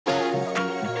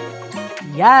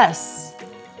Yes,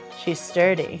 she's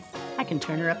sturdy. I can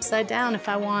turn her upside down if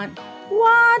I want.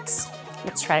 What?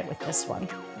 Let's try it with this one.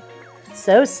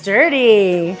 So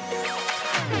sturdy.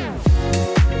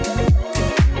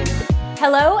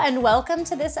 Hello and welcome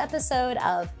to this episode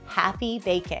of Happy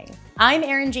Baking. I'm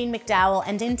Erin Jeanne McDowell,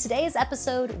 and in today's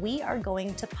episode, we are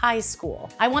going to pie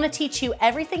school. I want to teach you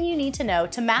everything you need to know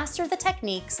to master the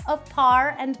techniques of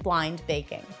par and blind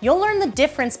baking. You'll learn the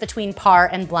difference between par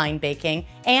and blind baking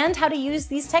and how to use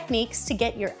these techniques to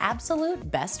get your absolute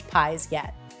best pies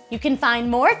yet. You can find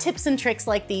more tips and tricks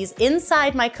like these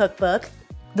inside my cookbook,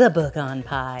 The Book on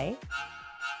Pie.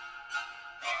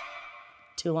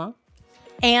 Too long?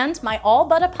 And my all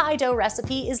Buttah Pie Dough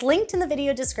recipe is linked in the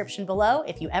video description below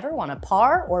if you ever want to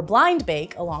par or blind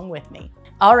bake along with me.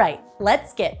 All right,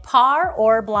 let's get par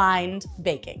or blind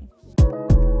baking.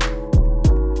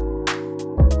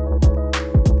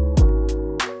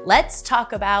 Let's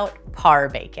talk about par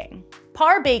baking.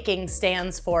 Par baking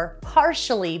stands for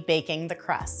partially baking the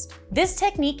crust. This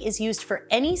technique is used for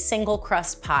any single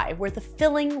crust pie where the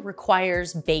filling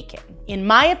requires baking. In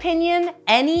my opinion,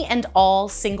 any and all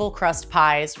single crust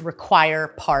pies require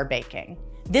par baking.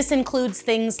 This includes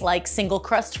things like single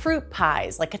crust fruit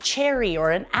pies, like a cherry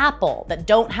or an apple that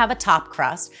don't have a top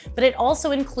crust, but it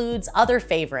also includes other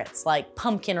favorites like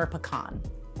pumpkin or pecan.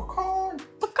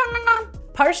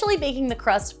 Partially baking the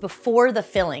crust before the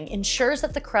filling ensures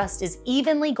that the crust is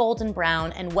evenly golden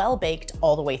brown and well baked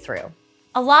all the way through.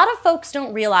 A lot of folks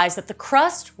don't realize that the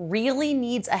crust really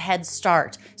needs a head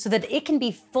start so that it can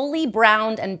be fully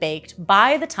browned and baked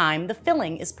by the time the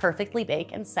filling is perfectly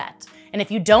baked and set. And if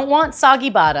you don't want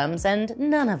soggy bottoms, and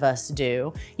none of us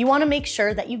do, you want to make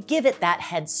sure that you give it that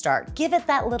head start. Give it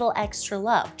that little extra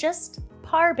love. Just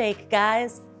par bake,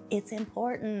 guys. It's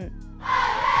important.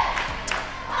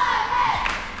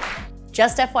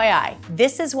 Just FYI,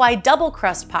 this is why double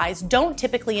crust pies don't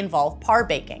typically involve par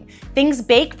baking. Things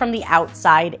bake from the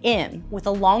outside in. With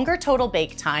a longer total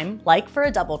bake time, like for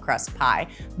a double crust pie,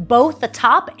 both the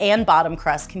top and bottom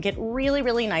crust can get really,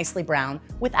 really nicely brown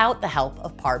without the help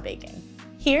of par baking.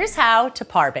 Here's how to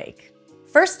par bake.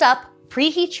 First up,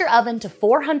 preheat your oven to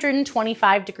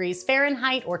 425 degrees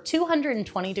Fahrenheit or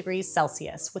 220 degrees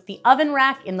Celsius with the oven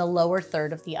rack in the lower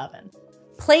third of the oven.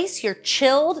 Place your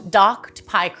chilled, docked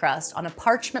pie crust on a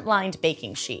parchment-lined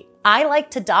baking sheet. I like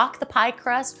to dock the pie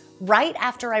crust right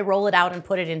after I roll it out and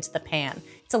put it into the pan.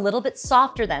 It's a little bit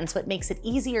softer then, so it makes it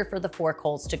easier for the fork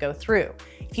holes to go through.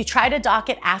 If you try to dock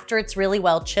it after it's really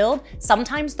well chilled,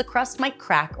 sometimes the crust might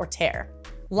crack or tear.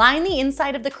 Line the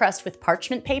inside of the crust with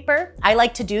parchment paper. I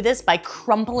like to do this by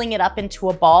crumpling it up into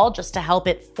a ball just to help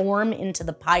it form into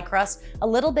the pie crust a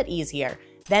little bit easier.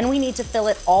 Then we need to fill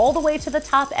it all the way to the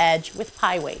top edge with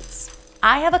pie weights.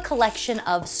 I have a collection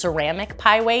of ceramic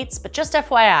pie weights, but just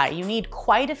FYI, you need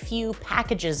quite a few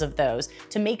packages of those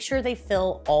to make sure they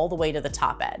fill all the way to the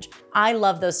top edge. I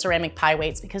love those ceramic pie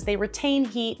weights because they retain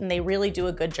heat and they really do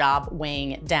a good job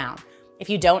weighing it down. If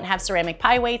you don't have ceramic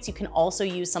pie weights, you can also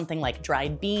use something like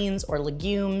dried beans or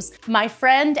legumes. My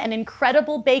friend and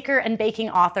incredible baker and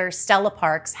baking author, Stella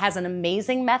Parks, has an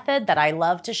amazing method that I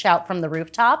love to shout from the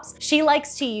rooftops. She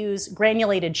likes to use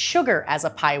granulated sugar as a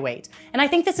pie weight. And I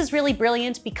think this is really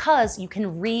brilliant because you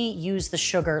can reuse the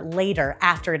sugar later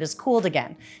after it is cooled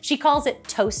again. She calls it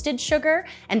toasted sugar,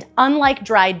 and unlike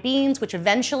dried beans, which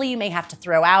eventually you may have to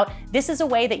throw out, this is a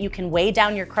way that you can weigh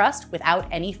down your crust without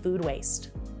any food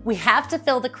waste. We have to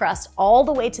fill the crust all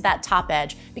the way to that top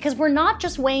edge because we're not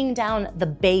just weighing down the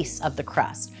base of the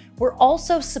crust, we're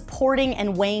also supporting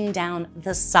and weighing down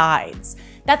the sides.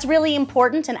 That's really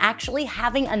important, and actually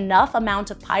having enough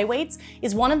amount of pie weights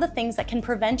is one of the things that can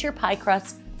prevent your pie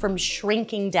crust from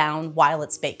shrinking down while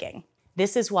it's baking.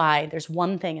 This is why there's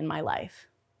one thing in my life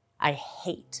I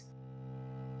hate.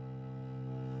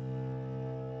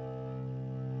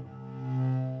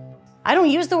 I don't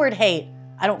use the word hate.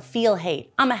 I don't feel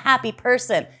hate. I'm a happy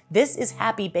person. This is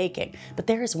happy baking. But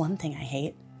there is one thing I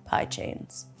hate: pie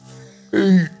chains.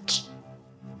 Hate.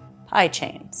 Pie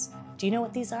chains. Do you know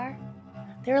what these are?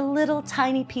 They're a little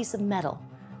tiny piece of metal,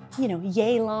 you know,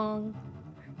 yay long.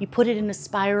 You put it in a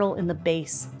spiral in the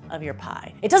base of your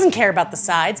pie. It doesn't care about the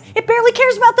sides. It barely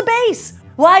cares about the base.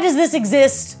 Why does this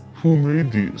exist? Who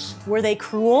made these? Were they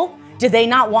cruel? Did they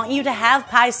not want you to have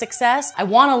pie success? I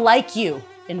want to like you,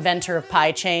 inventor of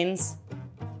pie chains.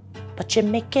 But you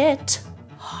make it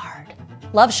hard.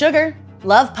 Love sugar,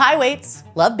 love pie weights,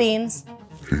 love beans.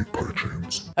 Hate pie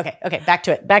chains. Okay, back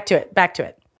to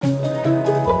it.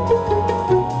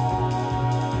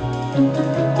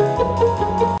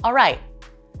 All right,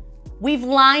 We've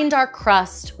lined our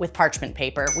crust with parchment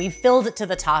paper. We've filled it to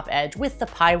the top edge with the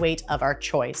pie weight of our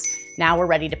choice. Now we're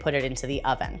ready to put it into the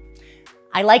oven.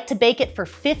 I like to bake it for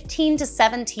 15 to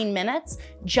 17 minutes,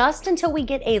 just until we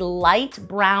get a light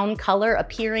brown color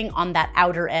appearing on that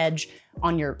outer edge,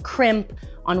 on your crimp,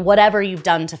 on whatever you've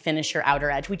done to finish your outer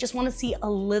edge. We just want to see a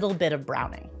little bit of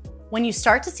browning. When you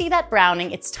start to see that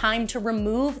browning, it's time to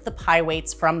remove the pie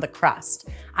weights from the crust.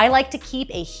 I like to keep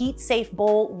a heat-safe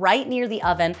bowl right near the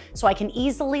oven so I can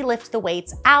easily lift the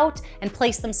weights out and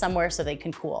place them somewhere so they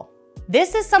can cool.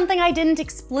 This is something I didn't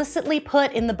explicitly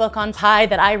put in the book on pie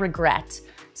that I regret.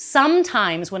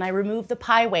 Sometimes when I remove the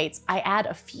pie weights, I add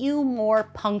a few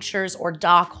more punctures or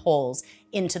dock holes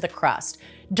into the crust.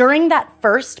 During that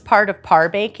first part of par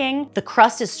baking, the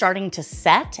crust is starting to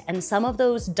set and some of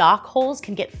those dock holes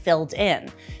can get filled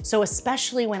in. So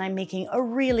especially when I'm making a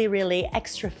really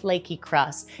extra flaky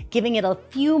crust, giving it a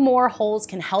few more holes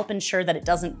can help ensure that it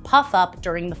doesn't puff up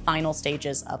during the final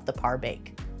stages of the par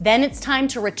bake. Then it's time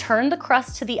to return the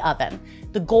crust to the oven.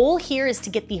 The goal here is to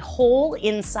get the whole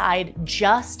inside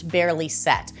just barely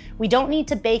set. We don't need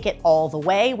to bake it all the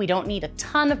way. We don't need a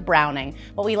ton of browning.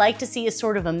 What we like to see is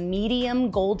sort of a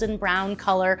medium golden brown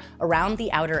color around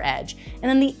the outer edge. And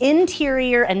then the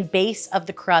interior and base of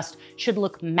the crust should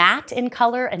look matte in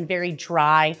color and very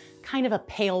dry, kind of a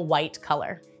pale white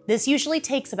color. This usually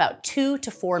takes about 2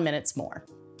 to 4 minutes more.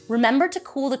 Remember to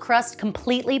cool the crust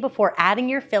completely before adding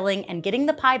your filling and getting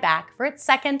the pie back for its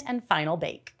second and final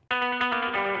bake.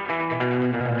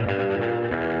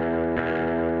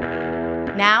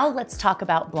 Now let's talk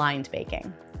about blind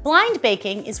baking. Blind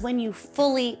baking is when you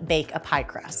fully bake a pie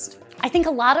crust. I think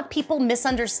a lot of people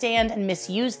misunderstand and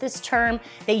misuse this term.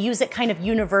 They use it kind of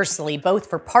universally, both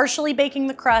for partially baking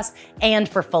the crust and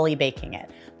for fully baking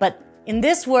it. But in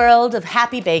this world of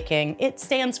happy baking, it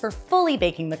stands for fully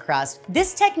baking the crust.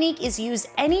 This technique is used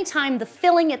anytime the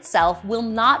filling itself will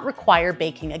not require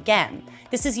baking again.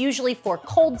 This is usually for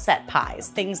cold set pies,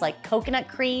 things like coconut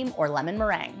cream or lemon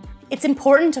meringue. It's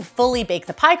important to fully bake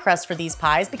the pie crust for these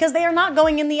pies because they are not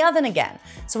going in the oven again.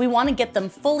 So we want to get them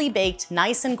fully baked,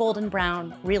 nice and golden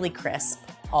brown, really crisp,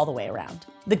 all the way around.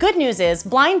 The good news is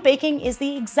blind baking is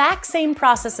the exact same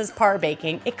process as par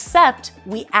baking, except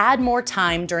we add more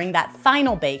time during that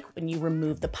final bake when you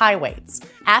remove the pie weights.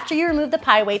 After you remove the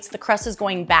pie weights, the crust is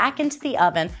going back into the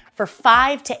oven for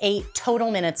 5 to 8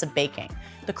 total minutes of baking.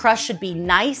 The crust should be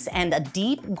nice and a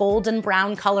deep golden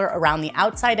brown color around the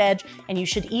outside edge, and you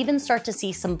should even start to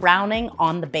see some browning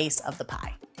on the base of the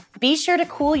pie. Be sure to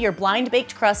cool your blind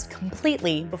baked crust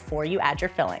completely before you add your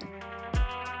filling.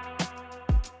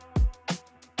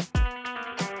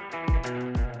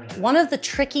 One of the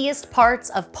trickiest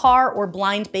parts of par or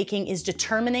blind baking is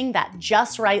determining that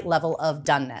just right level of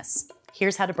doneness.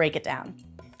 Here's how to break it down.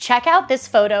 Check out this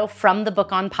photo from the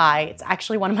book on pie. It's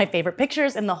actually one of my favorite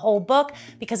pictures in the whole book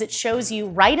because it shows you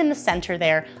right in the center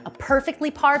there a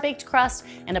perfectly par-baked crust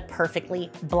and a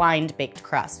perfectly blind-baked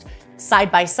crust.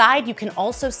 Side by side, you can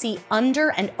also see under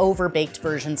and over-baked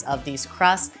versions of these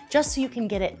crusts just so you can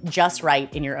get it just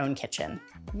right in your own kitchen.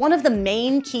 One of the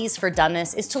main keys for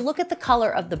doneness is to look at the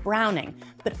color of the browning,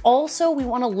 but also we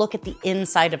want to look at the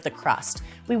inside of the crust.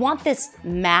 We want this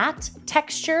matte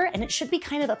texture and it should be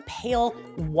kind of a pale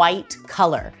white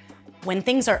color. When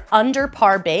things are under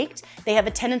par baked, they have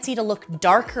a tendency to look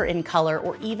darker in color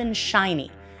or even shiny.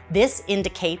 This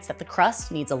indicates that the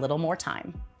crust needs a little more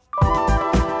time.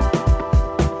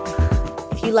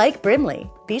 If you like Brimley,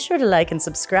 be sure to like and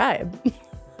subscribe.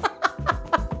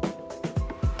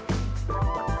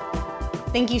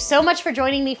 Thank you so much for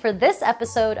joining me for this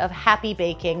episode of Happy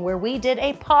Baking, where we did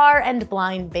a par and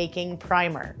blind baking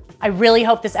primer. I really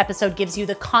hope this episode gives you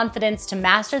the confidence to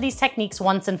master these techniques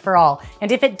once and for all.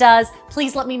 And if it does,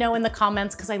 please let me know in the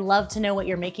comments because I love to know what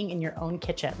you're making in your own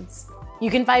kitchens.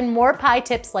 You can find more pie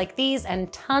tips like these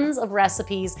and tons of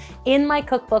recipes in my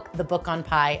cookbook, The Book on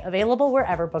Pie, available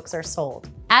wherever books are sold.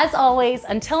 As always,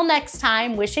 until next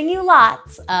time, wishing you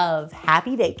lots of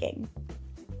happy baking.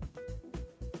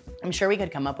 I'm sure we could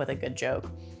come up with a good joke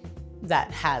that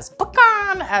has book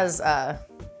on as the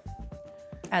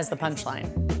punchline.